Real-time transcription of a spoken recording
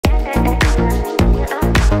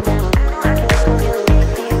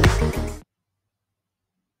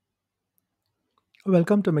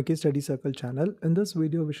Welcome to Mickey Study Circle channel. In this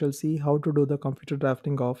video, we shall see how to do the computer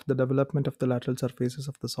drafting of the development of the lateral surfaces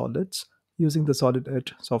of the solids using the Solid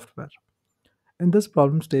Edge software. In this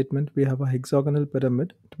problem statement, we have a hexagonal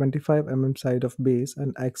pyramid, 25 mm side of base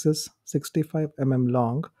and axis 65 mm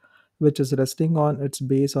long, which is resting on its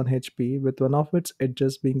base on HP with one of its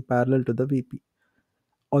edges being parallel to the VP.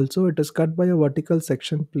 Also, it is cut by a vertical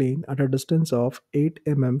section plane at a distance of 8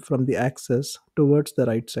 mm from the axis towards the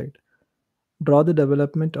right side. Draw the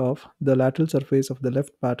development of the lateral surface of the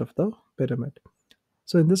left part of the pyramid.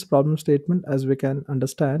 So in this problem statement, as we can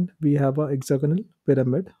understand, we have a hexagonal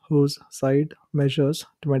pyramid whose side measures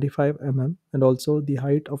 25 mm and also the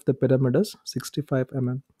height of the pyramid is 65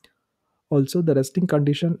 mm. Also, the resting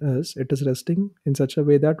condition is it is resting in such a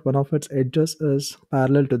way that one of its edges is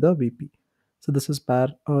parallel to the VP. So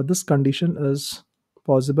this condition is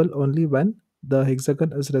possible only when the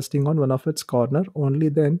hexagon is resting on one of its corner. Only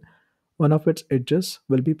then one of its edges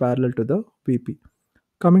will be parallel to the VP.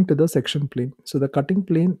 Coming to the section plane. So the cutting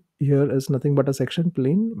plane here is nothing but a section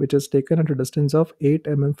plane which is taken at a distance of 8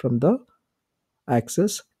 mm from the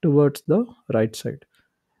axis towards the right side.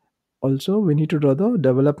 Also, we need to draw the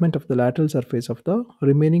development of the lateral surface of the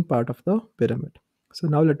remaining part of the pyramid. So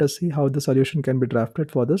now let us see how the solution can be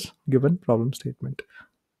drafted for this given problem statement.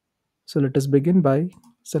 So let us begin by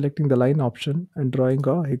selecting the line option and drawing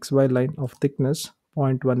a XY line of thickness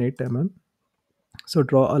 0.18 mm. So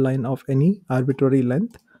draw a line of any arbitrary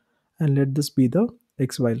length and let this be the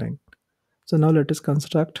XY line. So now let us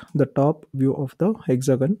construct the top view of the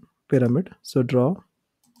hexagon pyramid. So draw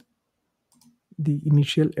the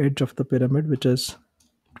initial edge of the pyramid, which is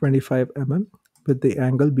 25 mm with the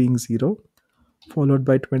angle being 0, followed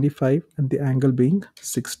by 25 and the angle being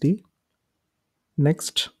 60.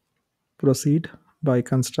 Next, proceed by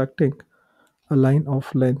constructing a line of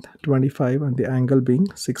length 25 and the angle being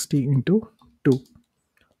 60 into 2,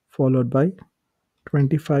 followed by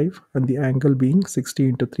 25 and the angle being 60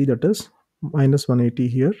 into 3, that is minus 180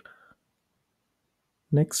 here.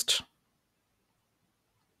 Next,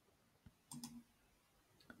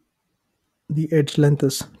 the edge length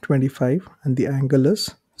is 25 and the angle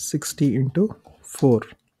is 60 into 4.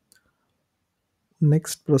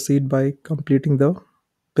 Next, proceed by completing the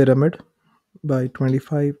pyramid by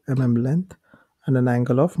 25 mm length and an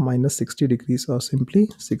angle of minus 60 degrees, or simply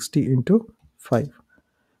 60 into 5.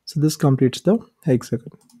 So this completes the hexagon.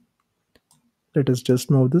 Let us just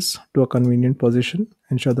move this to a convenient position.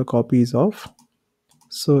 Ensure the copy is off.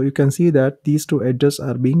 So you can see that these two edges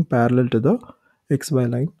are being parallel to the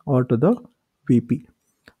XY line or to the VP.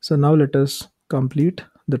 So now let us complete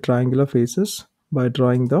the triangular faces by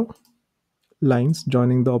drawing the lines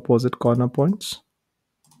joining the opposite corner points.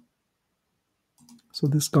 So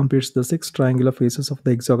this completes the 6 triangular faces of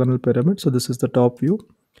the hexagonal pyramid. So this is the top view.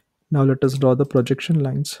 Now let us draw the projection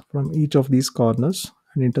lines from each of these corners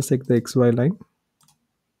and intersect the XY line.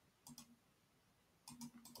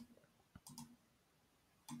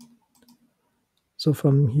 So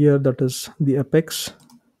from here, that is the apex,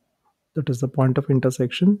 that is the point of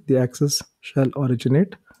intersection, the axis shall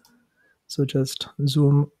originate. So just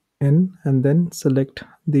zoom in and then select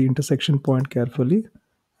the intersection point carefully.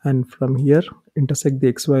 And from here, intersect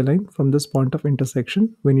the XY line. From this point of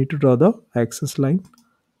intersection, we need to draw the axis line.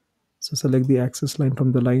 So select the axis line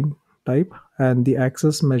from the line type, and the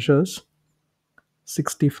axis measures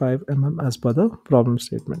 65 mm as per the problem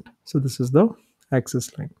statement. So this is the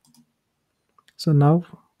axis line. So now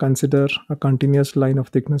consider a continuous line of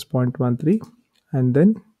thickness 0.13, and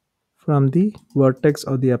then from the vertex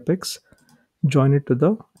or the apex, join it to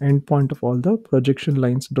the end point of all the projection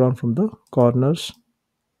lines drawn from the corners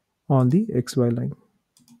on the XY line.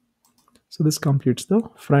 So this completes the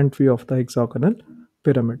front view of the hexagonal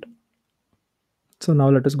pyramid. So now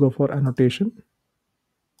let us go for annotation.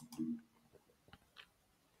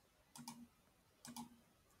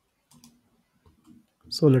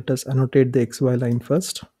 So let us annotate the XY line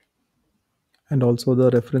first, and also the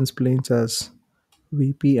reference planes as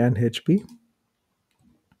VP and HP.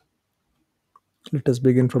 Let us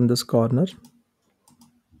begin from this corner.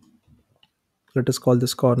 Let us call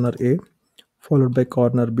this corner A, followed by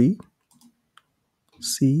corner B,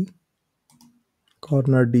 C,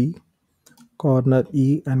 corner D, corner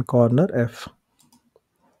E, and corner F.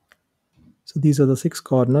 So these are the 6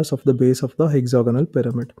 corners of the base of the hexagonal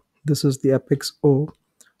pyramid. This is the apex O,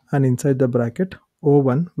 and inside the bracket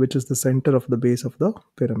O1, which is the center of the base of the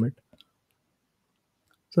pyramid.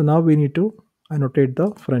 So now we need to annotate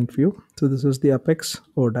the front view. So this is the apex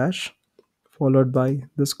O dash, followed by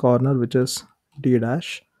this corner which is D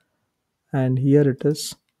dash, and here it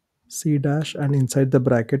is C dash, and inside the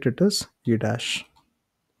bracket it is E dash.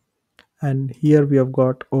 and here we have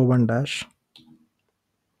got O1 dash,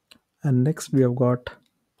 and next we have got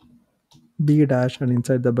B dash, and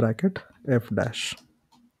inside the bracket F dash,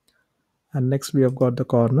 and next we have got the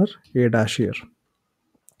corner A dash here.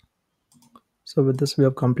 So with this we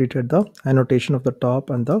have completed the annotation of the top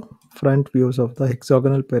and the front views of the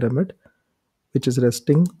hexagonal pyramid, which is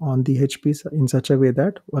resting on the HP in such a way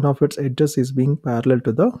that one of its edges is being parallel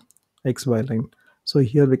to the XY line. So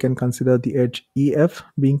here we can consider the edge EF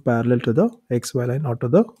being parallel to the XY line or to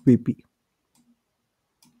the VP.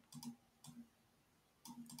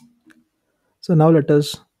 So now let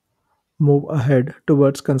us move ahead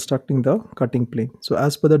towards constructing the cutting plane. So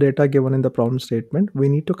as per the data given in the problem statement, we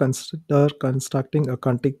need to consider constructing a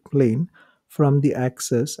cutting plane from the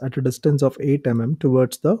axis at a distance of 8 mm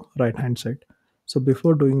towards the right hand side. So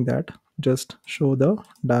before doing that, just show the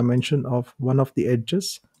dimension of one of the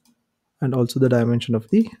edges and also the dimension of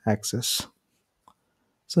the axis.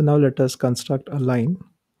 So now let us construct a line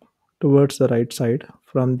towards the right side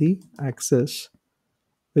from the axis,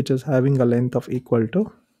 which is having a length of equal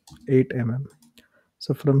to 8 mm.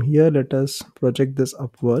 So from here, let us project this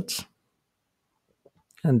upwards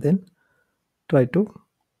and then try to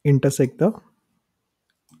intersect the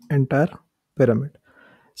entire pyramid.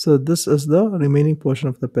 So this is the remaining portion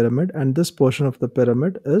of the pyramid, and this portion of the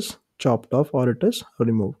pyramid is chopped off or it is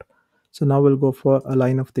removed. So now we'll go for a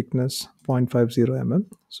line of thickness 0.50 mm.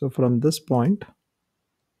 So from this point,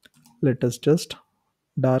 let us just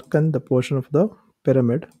darken the portion of the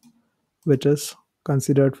pyramid which is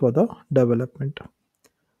considered for the development.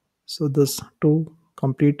 So this two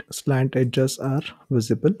complete slant edges are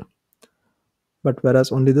visible, but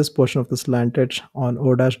whereas only this portion of the slant edge on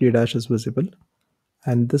O dash D dash is visible,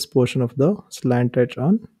 and this portion of the slant edge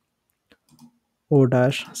on O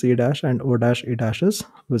dash C dash and O dash E dash is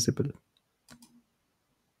visible.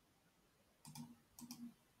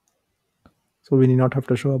 So we need not have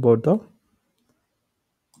to show about the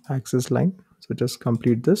axis line. So just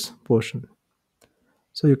complete this portion.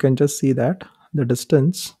 So you can just see that the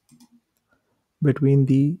distance between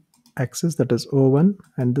the axis, that is O1,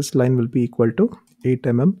 and this line will be equal to 8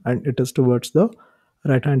 mm, and it is towards the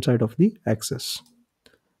right hand side of the axis.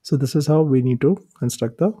 So this is how we need to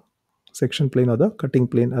construct the section plane or the cutting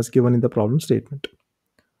plane as given in the problem statement.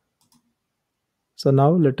 So now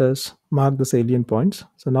let us mark the salient points.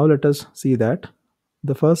 So now let us see that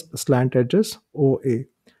the first slant edge is OA,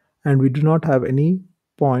 and we do not have any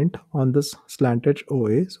point on this slant edge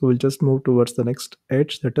OA. So we'll just move towards the next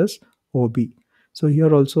edge, that is OB. So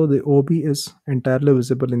here also the OB is entirely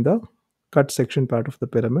visible in the cut section part of the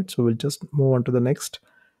pyramid. So we'll just move on to the next,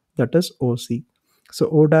 that is OC. So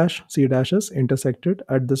O dash C dash is intersected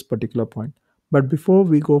at this particular point. But before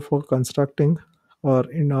we go for constructing or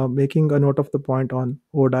making a note of the point on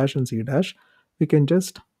O dash and C dash, we can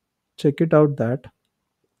just check it out that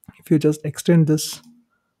if you just extend this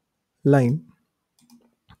line,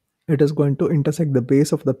 it is going to intersect the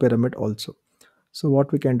base of the pyramid also. So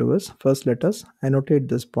what we can do is, first let us annotate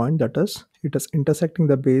this point, that is it is intersecting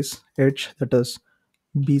the base edge, that is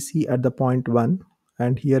BC at the point 1,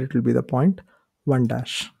 and here it will be the point 1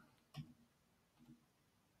 dash.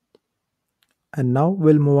 And now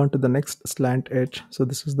we'll move on to the next slant edge. So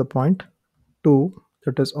this is the point 2,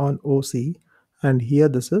 that is on OC, and here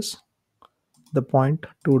this is the point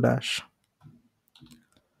 2 dash.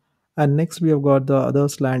 And next we have got the other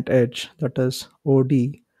slant edge, that is OD,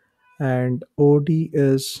 and OD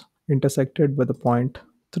is intersected with the point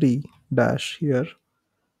 3 dash here,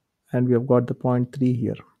 and we have got the point 3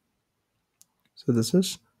 here. So this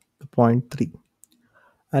is the point 3.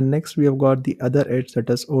 And next we have got the other edge, that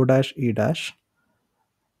is O dash E dash,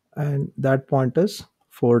 and that point is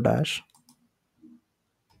 4 dash,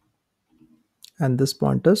 and this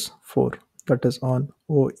point is 4, that is on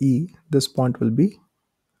OE, this point will be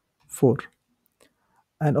 4.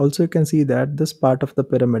 And also you can see that this part of the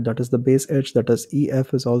pyramid, that is the base edge, that is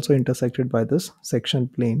EF, is also intersected by this section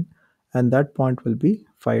plane, and that point will be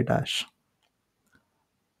 5 dash.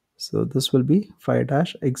 So this will be 5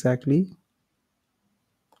 dash exactly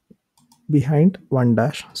behind 1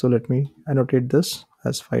 dash. So let me annotate this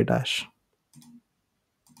as 5 dash.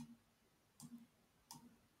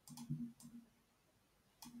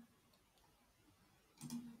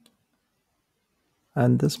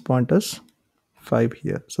 And this point is 5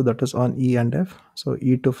 here. So that is on E and F. So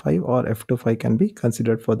E to 5 or F to 5 can be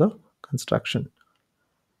considered for the construction.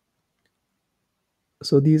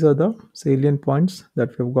 So these are the salient points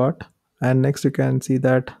that we've got. And next you can see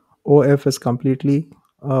that OF is completely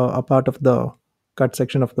a part of the cut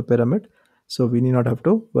section of the pyramid. So we need not have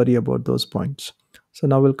to worry about those points. So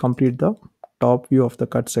now we'll complete the top view of the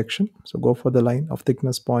cut section. So go for the line of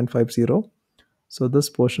thickness 0.50. So this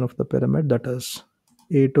portion of the pyramid, that is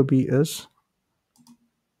A to B, is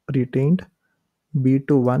retained, B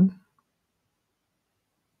to 1,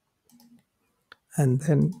 and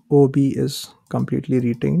then OB is completely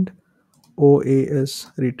retained, OA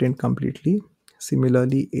is retained completely.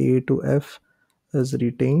 Similarly, A to F is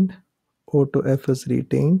retained, O to F is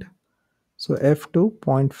retained. So F to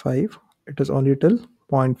 0.5, it is only till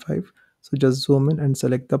 0.5. So just zoom in and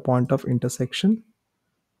select the point of intersection.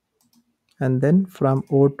 And then from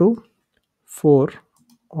O to 4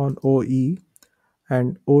 on OE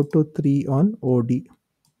and O to 3 on OD.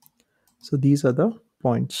 So these are the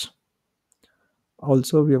points.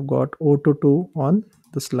 Also, we have got O to 2 on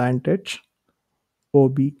the slant edge,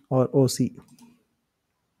 OB or OC.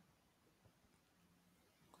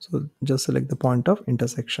 So just select the point of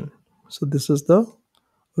intersection. So this is the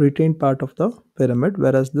retained part of the pyramid,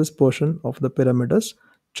 whereas this portion of the pyramid is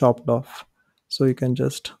chopped off. So you can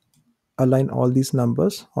just align all these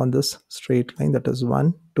numbers on this straight line, that is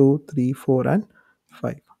 1, 2, 3, 4, and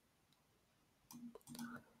 5.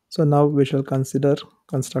 So now we shall consider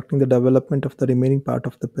constructing the development of the remaining part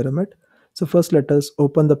of the pyramid. So first let us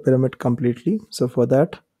open the pyramid completely. So for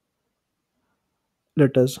that,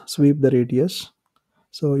 let us sweep the radius.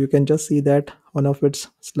 So you can just see that one of its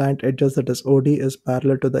slant edges, that is OD, is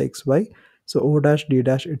parallel to the XY. So O dash D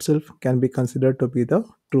dash itself can be considered to be the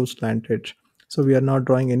true slant edge. So we are not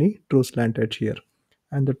drawing any true slant edge here.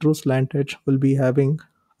 And the true slant edge will be having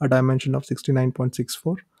a dimension of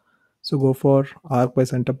 69.64. So go for arc by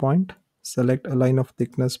center point. Select a line of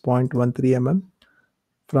thickness 0.13 mm.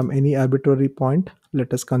 From any arbitrary point,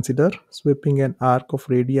 let us consider sweeping an arc of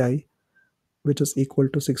radii which is equal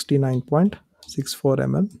to 69.64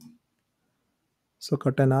 mm. So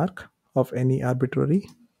cut an arc of any arbitrary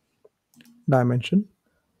dimension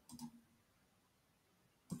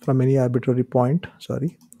from any arbitrary point,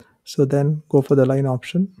 sorry. So then go for the line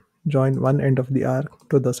option, join one end of the arc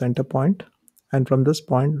to the center point, and from this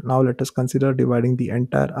point now let us consider dividing the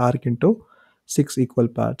entire arc into 6 equal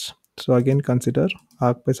parts. So again consider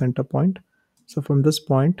arc by center point. So from this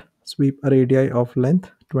point sweep a radii of length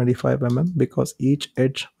 25 mm because each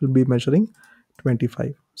edge will be measuring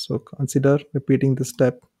 25. So consider repeating this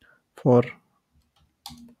step for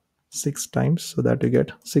 6 times so that you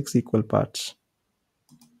get 6 equal parts.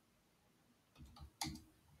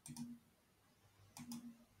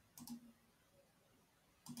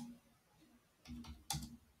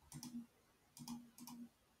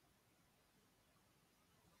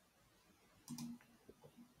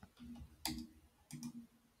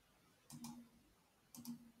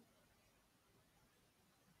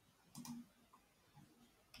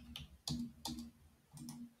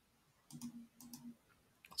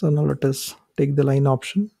 So now let us take the line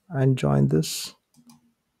option and join this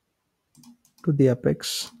to the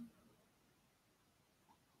apex.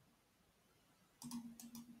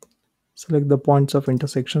 Select the points of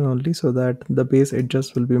intersection only so that the base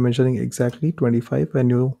edges will be measuring exactly 25 when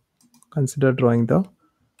you consider drawing the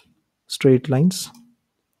straight lines.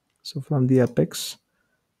 So from the apex,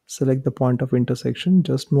 select the point of intersection.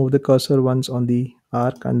 Just move the cursor once on the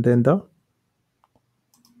arc and then the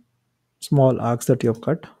small arcs that you have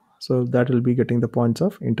cut. So that will be getting the points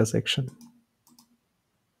of intersection.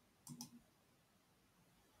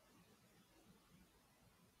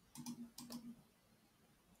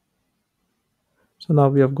 So now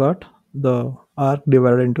we have got the arc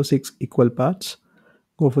divided into 6 equal parts.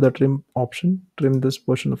 Go for the trim option, trim this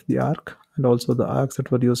portion of the arc and also the arcs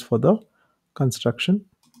that were used for the construction.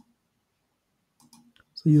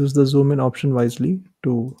 So use the zoom in option wisely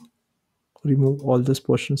to remove all these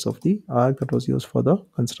portions of the arc that was used for the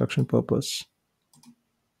construction purpose.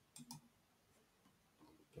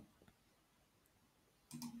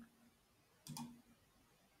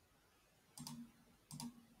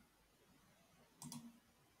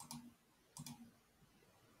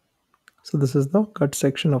 So this is the cut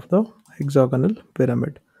section of the hexagonal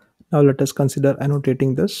pyramid. Now let us consider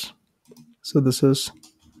annotating this. So this is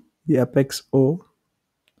the apex O,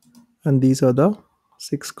 and these are the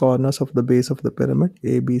 6 corners of the base of the pyramid: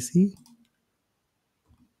 A, B, C,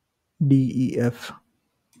 D, E, F,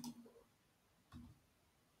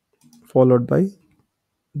 followed by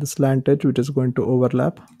the slant edge which is going to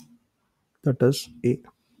overlap, that is A.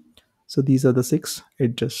 So these are the 6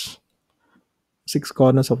 edges, 6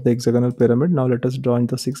 corners of the hexagonal pyramid. Now let us join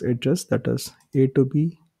the 6 edges, that is A to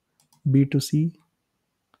B, B to C,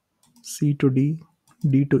 C to D,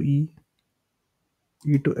 D to E,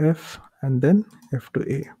 E to F, and then F to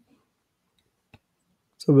A.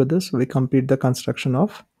 So with this, we complete the construction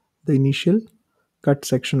of the initial cut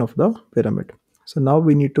section of the pyramid. So now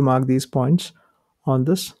we need to mark these points on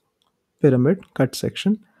this pyramid cut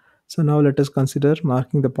section. So now let us consider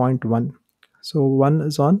marking the point 1. So 1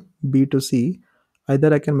 is on B to C.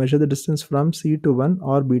 Either I can measure the distance from C to 1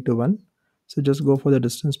 or B to 1. So just go for the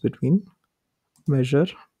distance between. Measure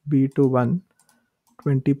B to 1,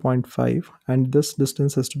 20.5, and this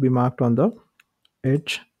distance has to be marked on the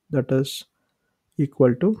edge, that is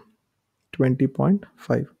equal to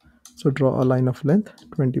 20.5. So draw a line of length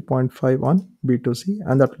 20.5 on B to C,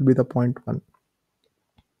 and that will be the point 1.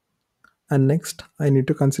 And next I need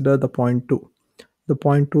to consider the point 2. The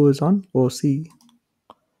point 2 is on OC.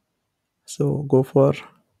 So go for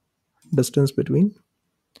distance between.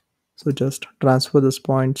 So just transfer this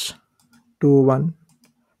points 2, 1,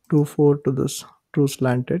 2, 4 to this true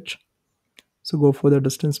slant edge. So go for the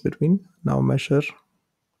distance between. Now measure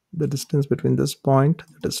the distance between this point,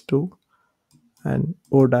 that is 2, and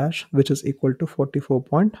O dash, which is equal to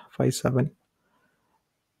 44.57.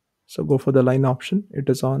 So go for the line option. It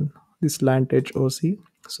is on the slant edge OC.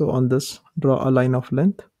 So on this, draw a line of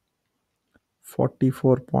length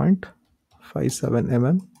 44.57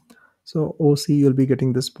 mm. So OC, you'll be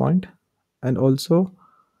getting this point, and also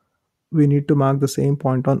we need to mark the same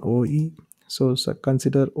point on OE. So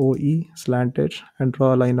consider OE slant edge and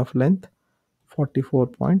draw a line of length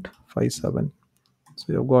 44.57.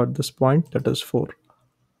 So you've got this point, that is 4.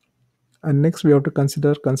 And next we have to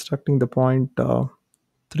consider constructing the point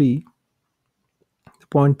 3. The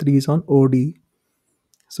point 3 is on OD.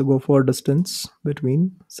 So go for distance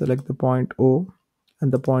between, select the point O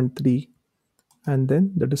and the point 3, and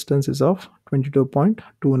then the distance is of 22.29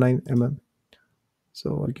 mm.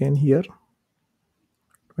 So again here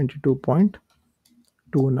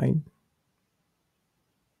 22.29.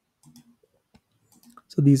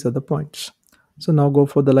 So these are the points. So now go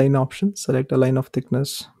for the line option, select a line of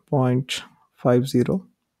thickness 0.50,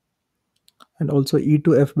 and also E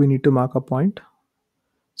to F we need to mark a point.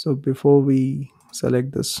 So before we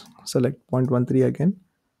select this, select 0.13 again.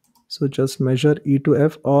 So just measure E to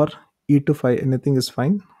F or E to 5, anything is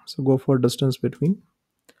fine. So go for distance between.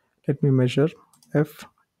 Let me measure F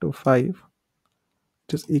to 5,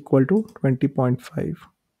 which is equal to 20.5.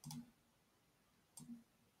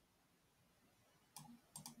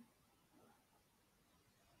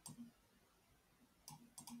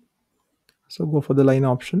 So go for the line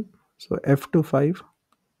option. So F to 5.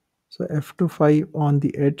 So F to 5 on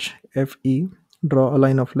the edge FE, draw a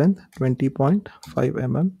line of length 20.5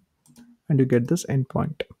 mm, and you get this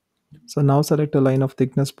endpoint. So now select a line of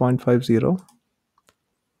thickness 0.50.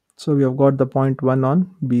 So we have got the point 1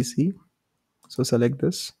 on BC. So select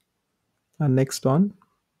this, and next on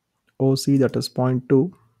OC, that is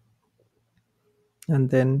 0.2, and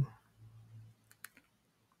then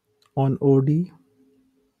on OD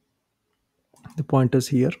the point is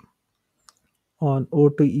here. On O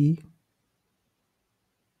to E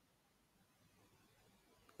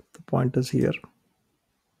the point is here.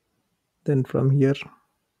 Then from here,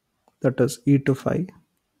 that is E to 5.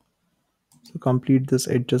 So complete this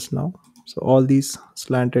edges now. So all these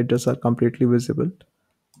slant edges are completely visible.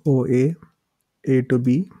 OA, A to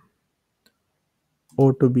B,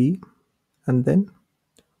 O to B, and then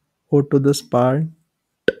O to this part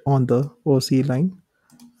on the OC line,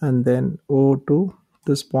 and then O to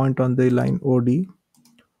this point on the line OD,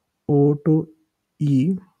 O to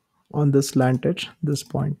E on the slant edge, this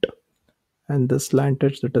point, and the slant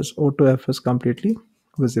edge, that is O to F, is completely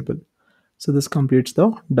visible. So this completes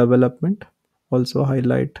the development. Also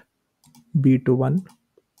highlight B to 1.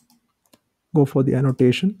 Go for the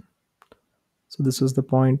annotation. So this is the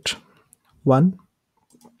point 1,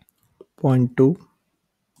 point 2,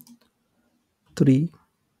 3,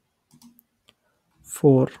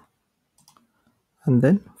 4, and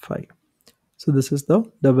then 5. So this is the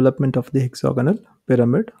development of the hexagonal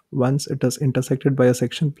pyramid once it is intersected by a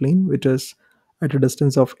section plane which is at a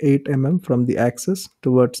distance of 8 mm from the axis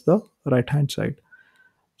towards the right hand side.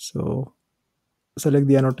 So select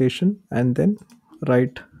the annotation and then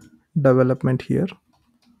write development here,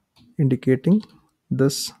 indicating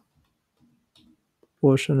this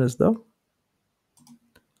portion is the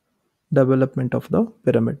development of the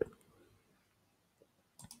pyramid.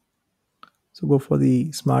 So go for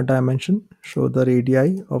the smart dimension, show the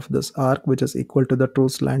radii of this arc which is equal to the true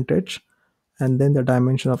slant edge, and then the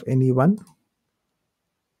dimension of any one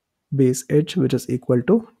base edge which is equal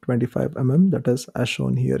to 25 mm, that is as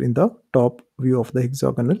shown here in the top view of the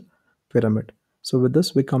hexagonal pyramid. So with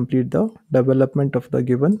this we complete the development of the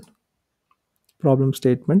given problem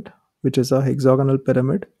statement, which is a hexagonal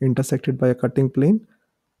pyramid intersected by a cutting plane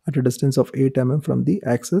at a distance of 8 mm from the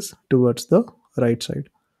axis towards the right side.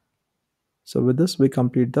 So with this, we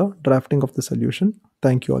complete the drafting of the solution.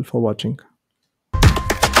 Thank you all for watching.